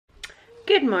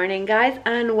Good morning guys,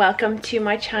 and welcome to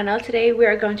my channel. Today we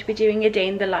are going to be doing a day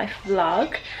in the life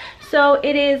vlog. So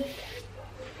it is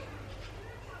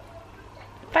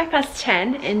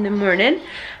 10:05 in the morning,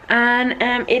 and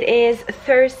it is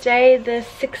Thursday the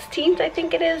 16th, I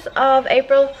think it is, of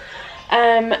April.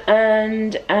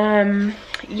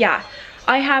 Yeah,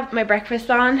 I have my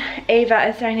breakfast on. Ava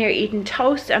is down here eating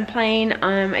toast and playing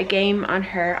a game on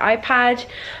her iPad,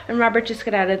 and Robert just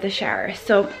got out of the shower.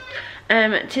 So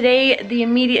today the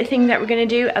immediate thing that we're going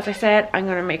to do, as I said, I'm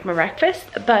going to make my breakfast,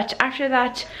 but after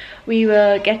that we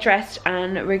will get dressed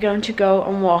and we're going to go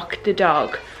and walk the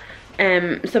dog.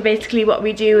 So basically what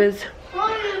we do is,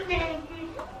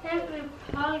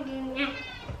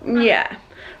 yeah,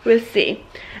 we'll see,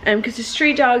 because there's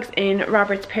 3 dogs in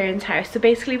Robert's parents' house. So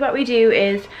basically what we do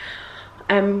is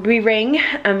we ring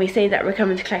and we say that we're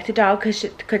coming to collect the dog because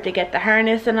could they get the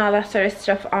harness and all that sort of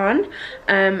stuff on.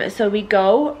 So we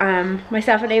go,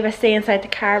 myself and Ava stay inside the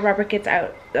car. Robert gets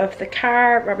out of the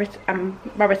car.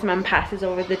 Robert's mum passes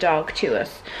over the dog to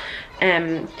us,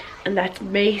 and that's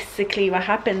basically what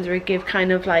happens. We give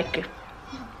kind of like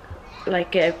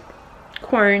a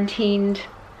quarantined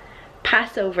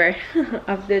passover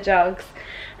of the dogs.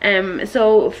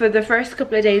 So for the first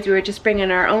couple of days we were just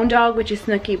bringing our own dog, which is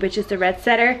Snooki, which is the red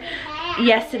setter.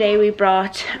 Yesterday we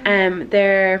brought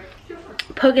their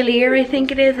Pugalier, I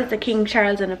think it is. It's a King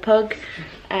Charles and a pug,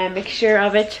 mixture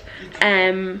of it,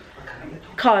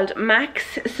 called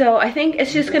Max. So I think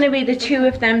it's just going to be the 2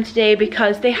 of them today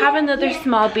because they have another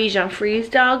small Bichon Frise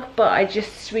dog, but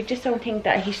we just don't think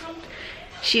that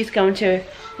she's going to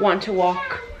want to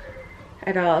walk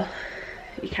at all.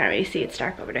 You can't really see, it's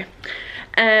dark over there.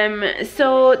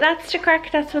 So that's the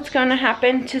crack. That's what's going to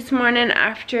happen this morning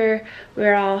after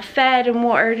we're all fed and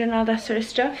watered and all that sort of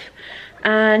stuff,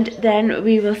 and then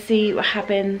we will see what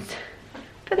happens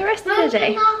for the rest of the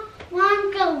day.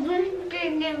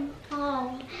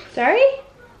 Sorry?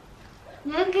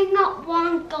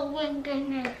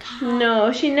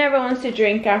 No, she never wants to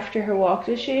drink after her walk,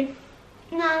 does she?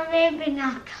 No, maybe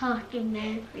not talking,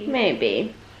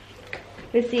 Maybe.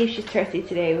 Let's see if she's thirsty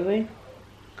today, will we?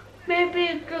 Maybe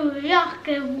a good luck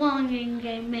at one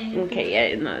maybe. Okay,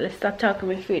 yeah, no, let's stop talking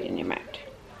with food in your mouth.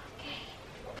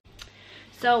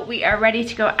 So we are ready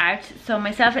to go out. So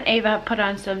myself and Ava have put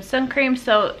on some sun cream.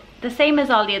 So the same as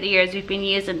all the other years, we've been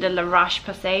using the La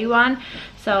Roche-Posay one.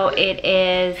 So it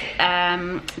is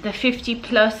the 50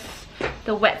 plus,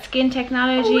 the wet skin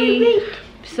technology. Oh, wait.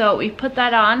 So we put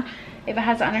that on. Ava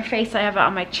has it on her face, I have it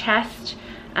on my chest.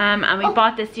 And we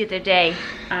bought this the other day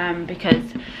because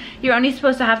you're only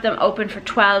supposed to have them open for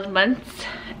 12 months.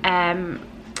 And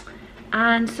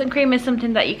sun cream is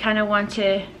something that you kind of want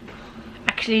to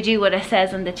actually do what it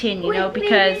says on the tin, you know,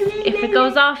 because if it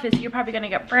goes off, you're probably going to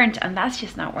get burnt, and that's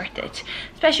just not worth it.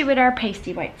 Especially with our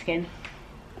pasty white skin.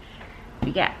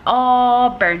 We get all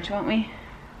burnt, won't we?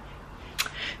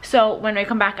 So when we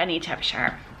come back, I need to have a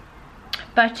shower.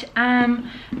 But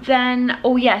then,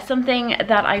 oh yeah, something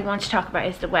that I want to talk about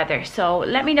is the weather. So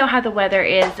let me know how the weather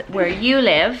is where you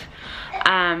live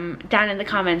down in the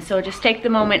comments. So just take the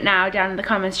moment now down in the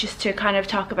comments just to kind of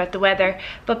talk about the weather.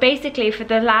 But basically for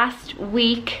the last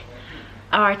week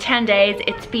or 10 days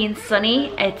it's been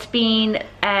sunny. It's been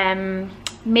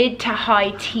mid to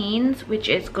high teens, which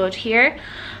is good here.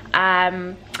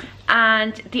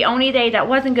 And the only day that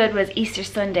wasn't good was Easter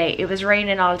Sunday. It was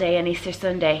raining all day on Easter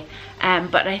Sunday.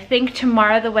 But I think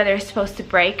tomorrow the weather is supposed to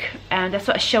break, and that's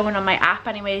what's showing on my app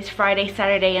anyways. Friday,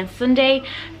 Saturday and Sunday,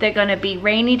 they're gonna be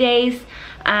rainy days.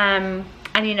 And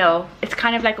you know, it's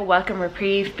kind of like a welcome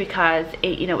reprieve because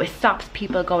it, you know, it stops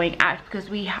people going out, because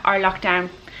our lockdown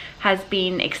has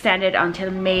been extended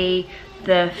until May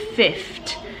the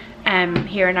 5th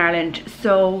here in Ireland.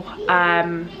 So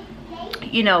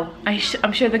you know,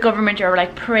 I'm sure the government are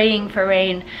like praying for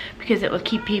rain because it will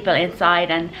keep people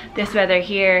inside, and this weather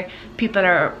here, people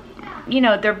are, you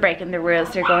know, they're breaking the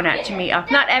rules. They're going out to meet up.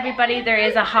 Not everybody, there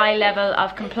is a high level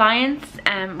of compliance,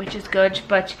 which is good,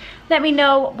 but let me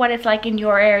know what it's like in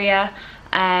your area,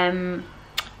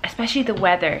 especially the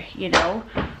weather, you know,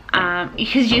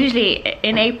 because usually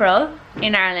in April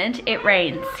in Ireland it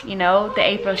rains, you know, the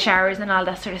April showers and all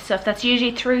that sort of stuff. That's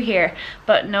usually through here,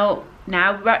 but no,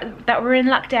 now that we're in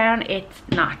lockdown, it's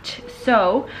not.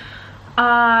 So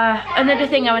another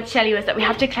thing I want to tell you is that we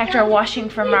have to collect our washing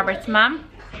from Robert's mum.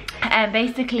 And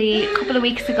basically a couple of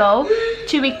weeks ago,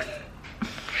 2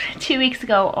 weeks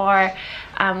ago, our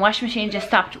washing machine just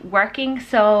stopped working.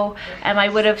 So I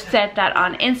would have said that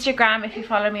on Instagram if you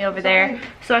follow me over there.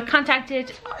 So I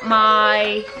contacted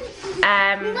my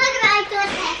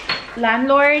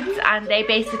landlords, and they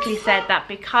basically said that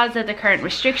because of the current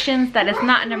restrictions that it's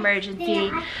not an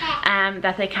emergency,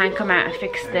 that they can come out and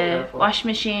fix the washing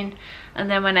machine. And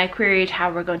then when I queried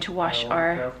how we're going to wash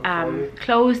our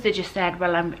clothes, they just said,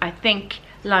 well, I think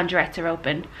laundrettes are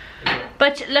open.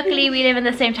 But luckily we live in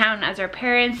the same town as our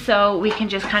parents, so we can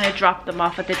just kind of drop them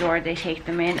off at the door. They take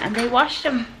them in and they wash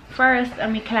them for us,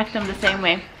 and we collect them the same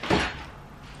way.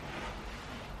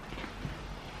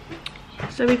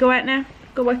 So we go out now,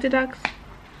 go walk the dogs.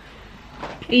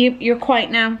 You're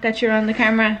quiet now that you're on the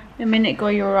camera. A minute ago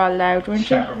you were all loud, weren't you?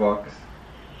 Chatterbox.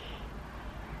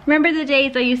 Remember the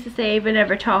days I used to say we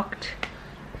never talked?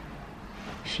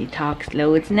 She talks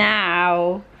loads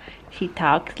now. She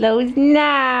talks loads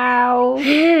now.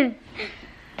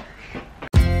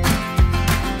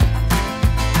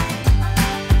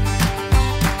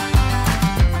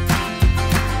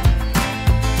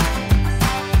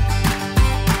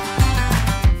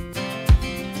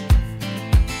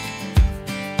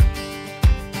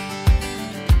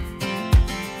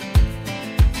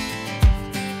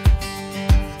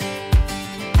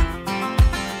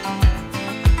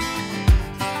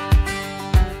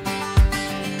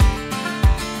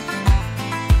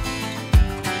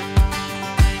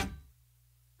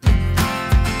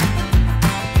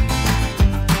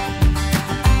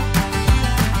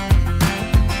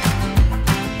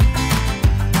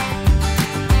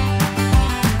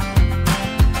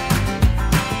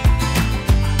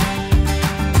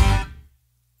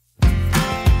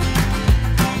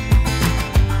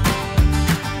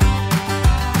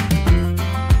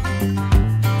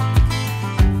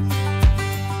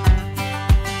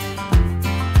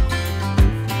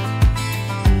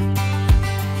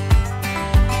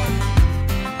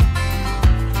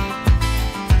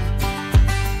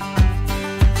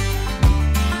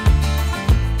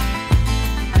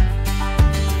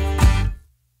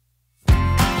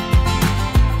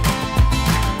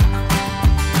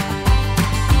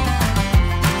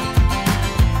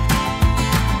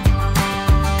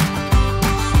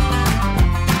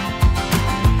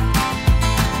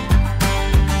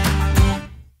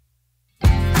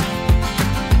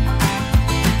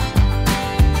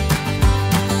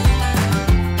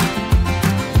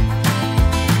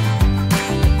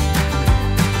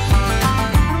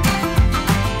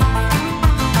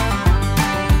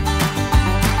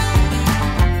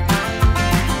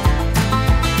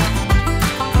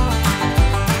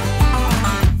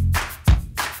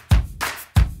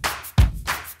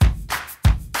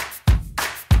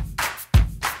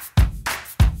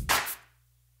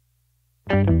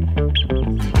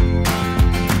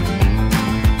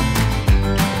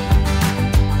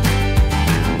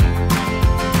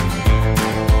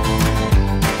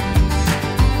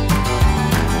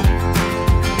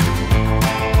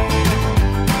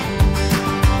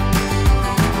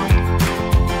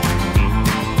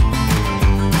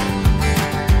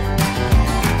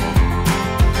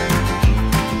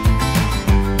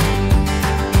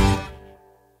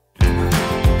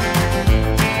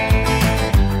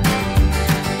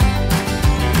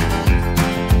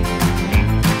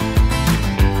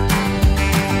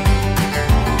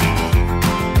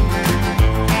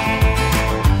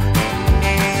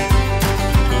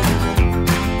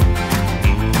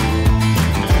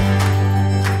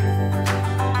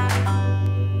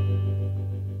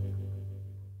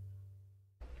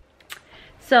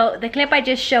 So the clip I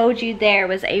just showed you there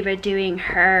was Ava doing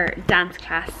her dance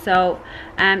class. So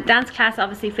dance class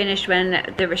obviously finished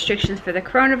when the restrictions for the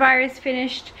coronavirus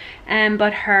finished,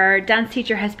 but her dance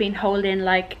teacher has been holding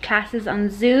like classes on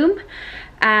Zoom.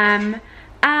 And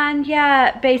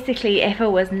yeah, basically Ava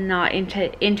was not into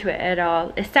it at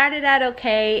all. It started out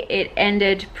okay, it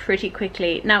ended pretty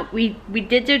quickly. Now we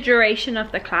did the duration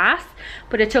of the class,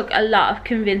 but it took a lot of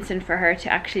convincing for her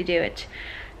to actually do it.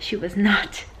 She was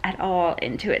not at all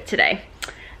into it today.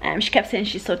 She kept saying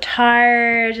she's so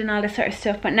tired and all this sort of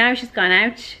stuff, but now she's gone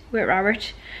out with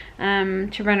Robert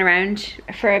to run around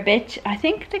for a bit. I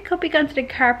think they could be going to the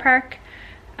car park.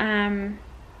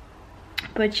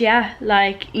 But yeah,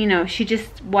 like, you know, she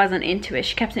just wasn't into it.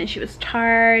 She kept saying she was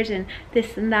tired and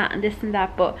this and that and this and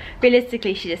that, but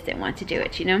realistically she just didn't want to do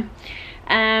it, you know.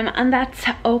 And that's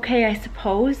okay, I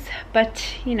suppose,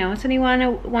 but you know, it's only one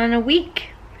a week.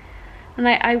 And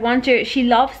I want her, she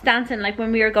loves dancing. Like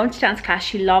when we were going to dance class,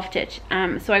 she loved it.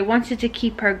 So I wanted to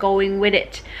keep her going with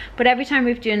it. But every time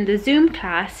we've done the Zoom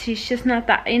class, she's just not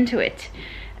that into it.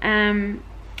 And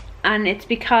it's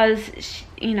because,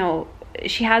 you know,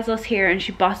 she has us here and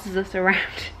she bosses us around.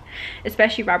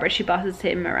 Especially Robert, she bosses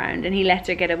him around and he lets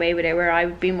her get away with it, where I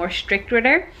would be more strict with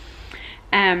her.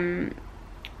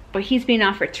 But he's been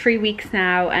off for 3 weeks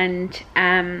now, and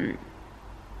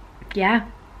yeah,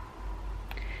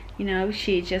 you know,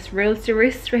 she just rules the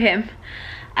roost for him.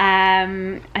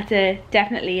 It's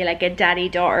definitely like a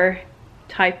daddy-daughter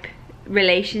type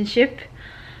relationship.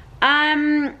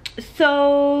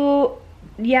 So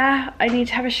yeah, I need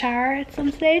to have a shower at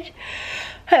some stage.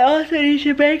 I also need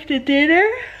to make the dinner.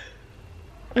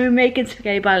 I'm making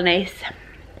spaghetti bolognese.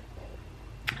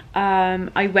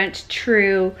 I went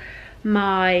through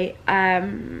my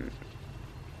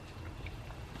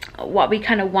what we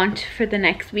kind of want for the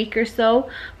next week or so,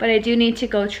 but I do need to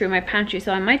go through my pantry,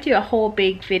 so I might do a whole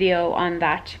big video on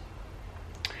that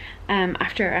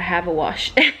after I have a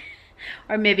wash.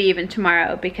 Or maybe even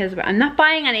tomorrow, because I'm not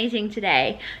buying anything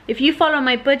today. If you follow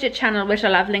my budget channel, which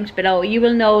I'll have linked below, you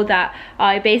will know that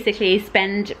I basically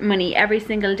spend money every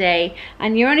single day,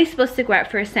 and you're only supposed to go out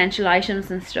for essential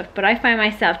items and stuff, but I find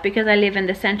myself, because I live in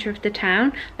the center of the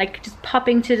town, like just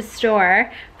popping to the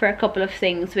store for a couple of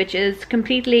things, which is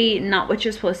completely not what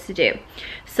you're supposed to do.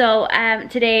 So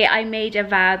today I made a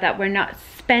vow that we're not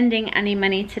spending any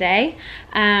money today.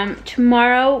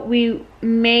 Tomorrow we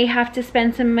may have to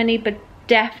spend some money, but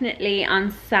definitely on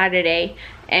Saturday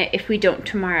if we don't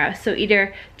tomorrow. So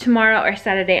either tomorrow or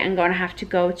Saturday I'm going to have to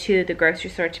go to the grocery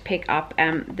store to pick up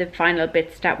the final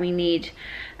bits that we need,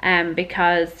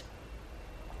 because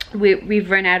we've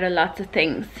run out of lots of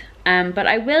things. But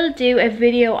I will do a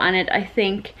video on it, I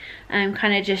think,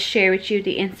 kind of just share with you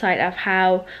the insight of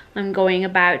how I'm going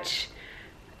about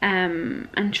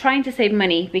and trying to save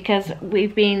money, because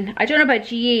we've been, I don't know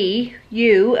about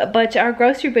you, but our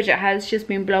grocery budget has just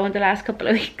been blowing the last couple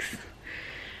of weeks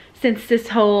since this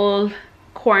whole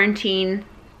quarantine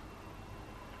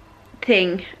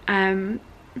thing.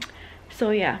 So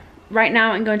yeah, right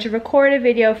now I'm going to record a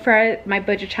video for my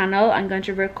budget channel. I'm going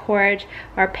to record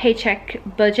our paycheck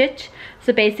budget.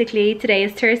 So basically today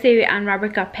is Thursday and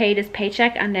Robert got paid his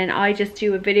paycheck, and then I just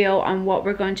do a video on what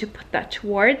we're going to put that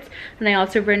towards, and I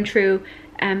also run through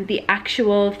the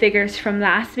actual figures from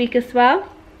last week as well,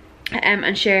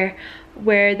 and share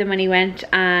where the money went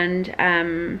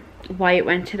and why it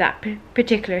went to that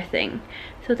particular thing.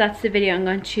 So that's the video I'm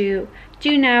going to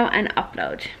do now and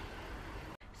upload.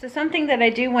 So something that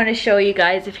I do want to show you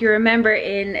guys, if you remember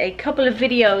in a couple of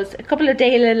videos, a couple of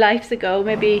daily lives ago,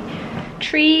 maybe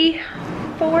 3,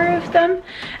 4 of them,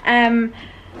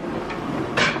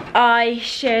 I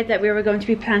shared that we were going to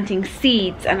be planting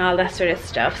seeds and all that sort of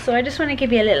stuff. So I just want to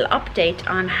give you a little update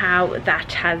on how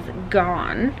that has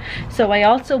gone. So I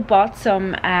also bought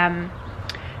some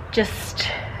just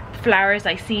flowers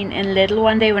I seen in Lidl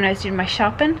one day when I was doing my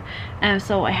shopping,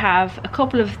 so I have a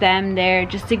couple of them there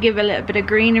just to give a little bit of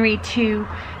greenery to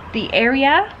the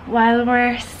area while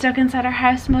we're stuck inside our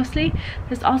house mostly.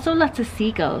 There's also lots of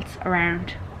seagulls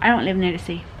around. I don't live near the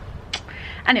sea.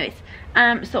 Anyways,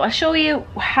 so I'll show you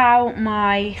how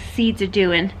my seeds are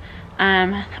doing.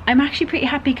 I'm actually pretty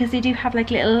happy because they do have like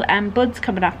little buds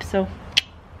coming up. So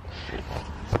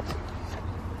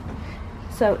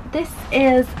this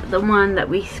is the one that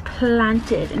we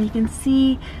planted, and you can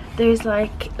see there's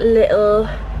like little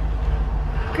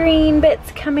green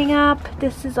bits coming up.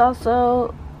 This is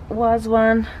also was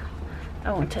one.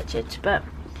 I won't touch it, but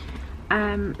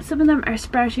some of them are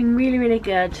sprouting really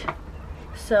good.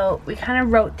 So we kind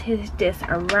of rotated this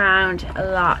around a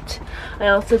lot. I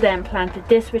also then planted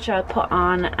this, which I'll put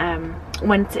on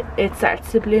when it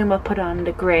starts to bloom. I'll put on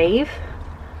the grave.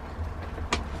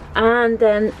 And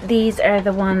then these are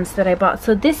the ones that I bought.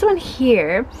 So this one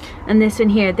here and this one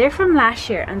here, they're from last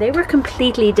year and they were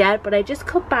completely dead, but I just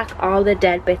cut back all the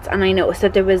dead bits and I noticed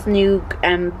that there was new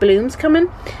blooms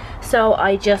coming. So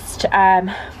I just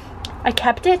I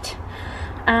kept it,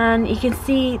 and you can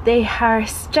see they are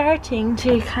starting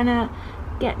to kind of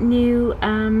get new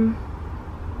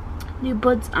new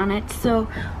buds on it. So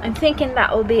I'm thinking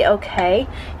that will be okay.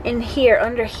 In here,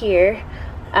 under here,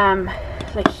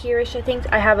 like here-ish, I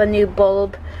think I have a new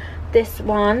bulb. This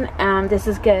one, this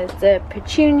is good, the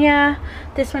petunia.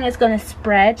 This one is going to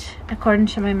spread according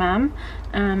to my mom.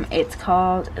 It's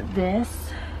called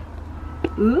this.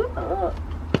 Ooh,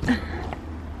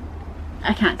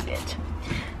 I can't see it.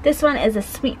 This one is a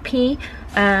sweet pea.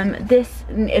 This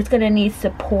is going to need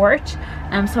support,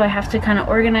 so I have to kind of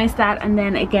organize that. And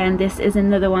then again, this is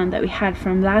another one that we had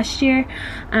from last year,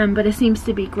 but it seems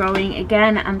to be growing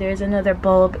again, and there's another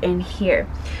bulb in here.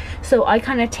 So I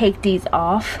kind of take these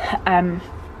off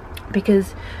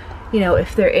because, you know,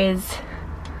 if there is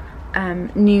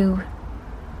new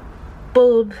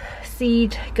bulb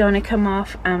seed going to come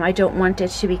off, I don't want it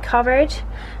to be covered.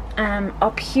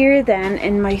 Up here then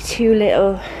in my two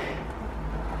little,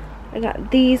 I got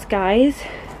these guys.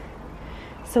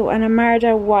 so an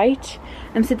Amarda white.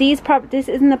 So this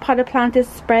isn't a potted plant, this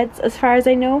spreads as far as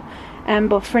I know.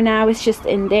 But for now it's just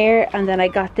in there. And then I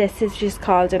got this, it's just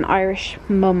called an Irish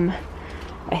Mum,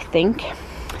 I think.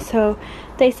 So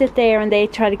they sit there and they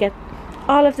try to get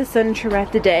all of the sun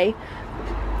throughout the day.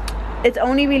 It's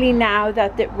only really now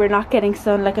that we're not getting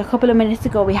sun. Like a couple of minutes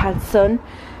ago we had sun,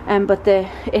 but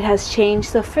it has changed.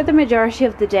 So for the majority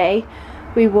of the day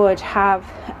we would have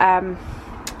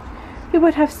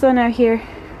sun out here.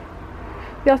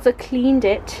 We also cleaned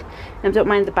it, and don't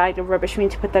mind the bag of rubbish, we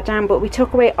need to put that down, but we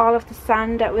took away all of the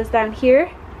sand that was down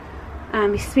here,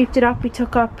 and we sweeped it up, we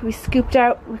took up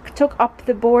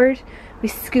the board, we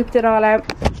scooped it all out,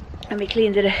 and we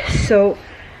cleaned it. So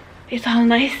it's all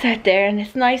nice out there, and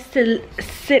it's nice to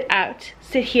sit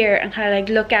here and kind of like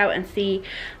look out and see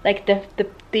like the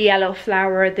yellow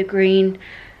flower, the green,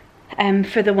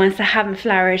 for the ones that haven't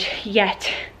flowered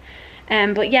yet.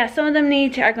 But yeah, some of them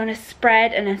are going to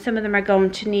spread, and then some of them are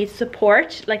going to need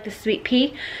support, like the sweet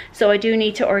pea. So I do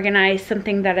need to organize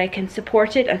something that I can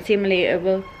support it, and seemingly it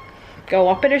will go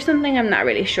up it or something. I'm not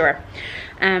really sure.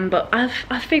 But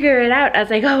I'll figure it out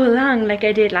as I go along, like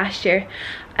I did last year.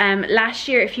 Last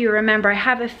year, if you remember, I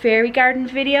have a fairy garden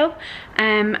video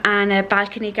and a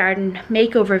balcony garden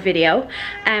makeover video.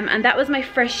 And that was my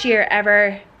first year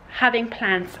ever having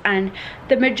plants, and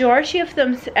the majority of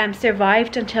them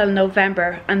survived until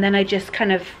November, and then I just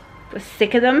kind of was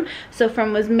sick of them. So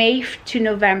was May to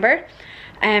November.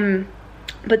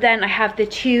 But then I have the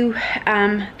two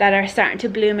that are starting to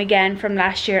bloom again from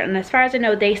last year, and as far as I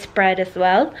know they spread as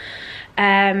well.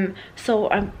 So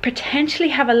I potentially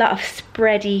have a lot of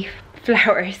spready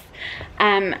flowers,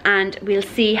 and we'll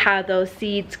see how those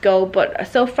seeds go, but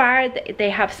so far they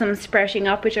have some sprouting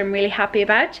up, which I'm really happy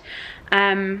about.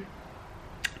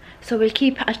 So I'll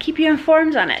keep you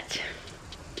informed on it.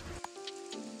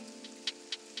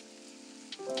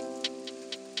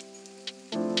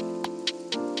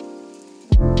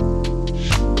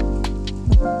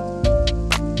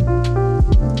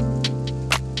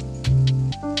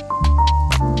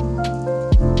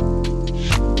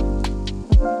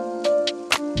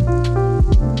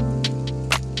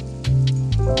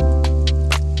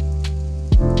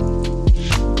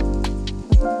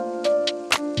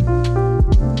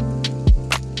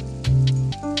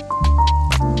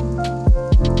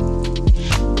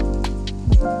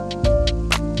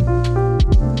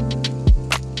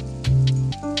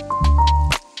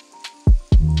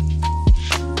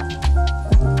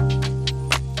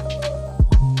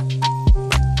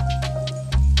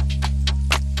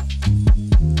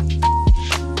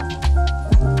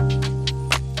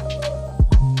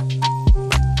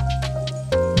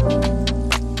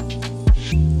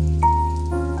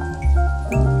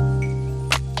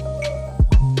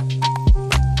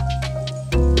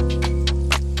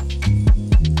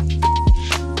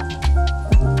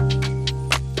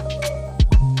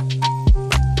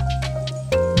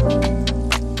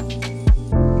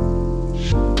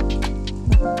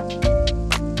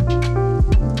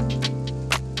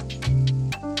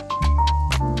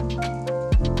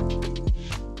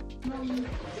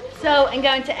 So I'm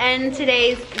going to end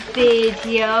today's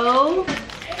video.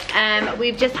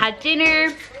 We've just had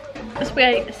dinner.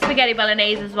 Spaghetti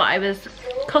bolognese is what I was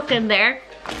cooking there.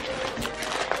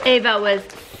 Ava was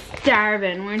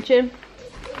starving, weren't you?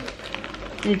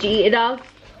 Did you eat it all?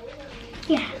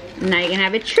 Yeah. Now you can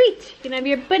have a treat. You can have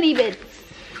your bunny bites.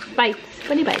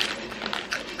 Bunny bites.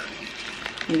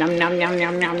 Nom nom nom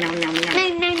nom nom nom nom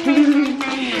nom.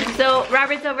 So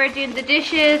Robert's over doing the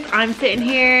dishes. I'm sitting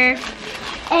here.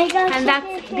 And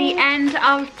that's the end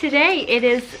of today. It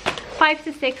is 5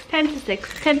 to 6, 10 to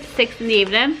 6 in the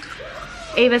evening.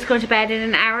 Ava's going to bed in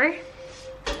an hour.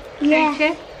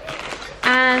 Yeah.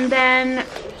 And then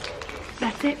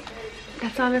that's it.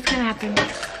 That's all that's gonna happen.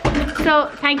 So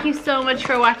thank you so much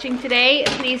for watching today.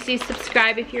 Please do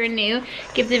subscribe if you're new.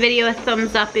 Give the video a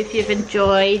thumbs up if you've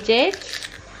enjoyed it.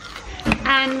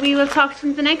 And we will talk to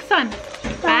you in the next one.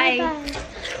 Bye. Bye.